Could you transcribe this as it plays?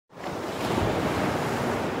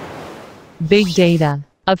Big data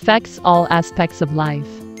affects all aspects of life.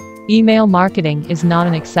 Email marketing is not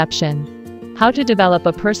an exception. How to develop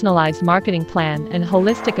a personalized marketing plan and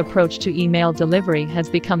holistic approach to email delivery has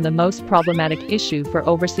become the most problematic issue for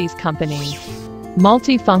overseas companies.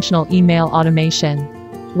 Multifunctional email automation,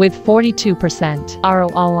 with 42%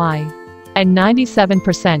 ROI and 97%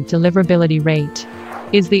 deliverability rate,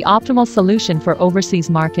 is the optimal solution for overseas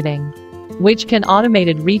marketing, which can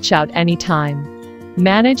automated reach out anytime.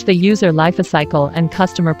 Manage the user lifecycle and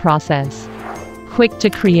customer process. Quick to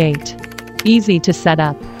create, easy to set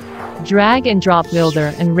up. Drag and drop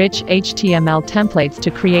builder and rich HTML templates to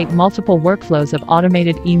create multiple workflows of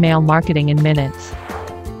automated email marketing in minutes.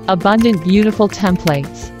 Abundant beautiful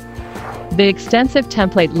templates. The extensive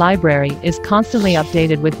template library is constantly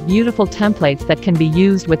updated with beautiful templates that can be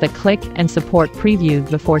used with a click and support previewed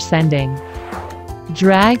before sending.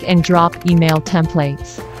 Drag and drop email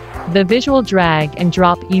templates. The visual drag and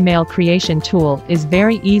drop email creation tool is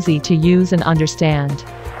very easy to use and understand.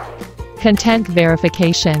 Content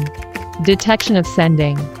verification. Detection of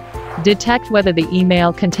sending. Detect whether the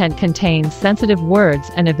email content contains sensitive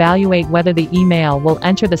words and evaluate whether the email will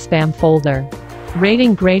enter the spam folder.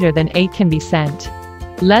 Rating greater than 8 can be sent.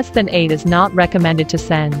 Less than 8 is not recommended to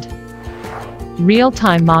send.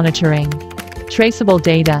 Real-time monitoring. Traceable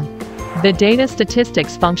data. The data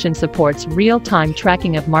statistics function supports real-time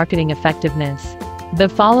tracking of marketing effectiveness. The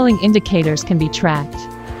following indicators can be tracked: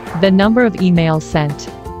 the number of emails sent,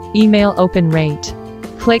 email open rate,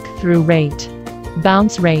 click-through rate,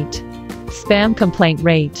 bounce rate, spam complaint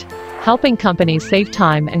rate, helping companies save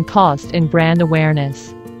time and cost in brand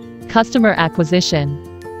awareness, customer acquisition,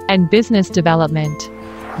 and business development.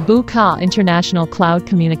 BUKA International Cloud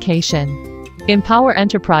Communication. Empower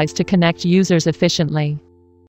enterprise to connect users efficiently.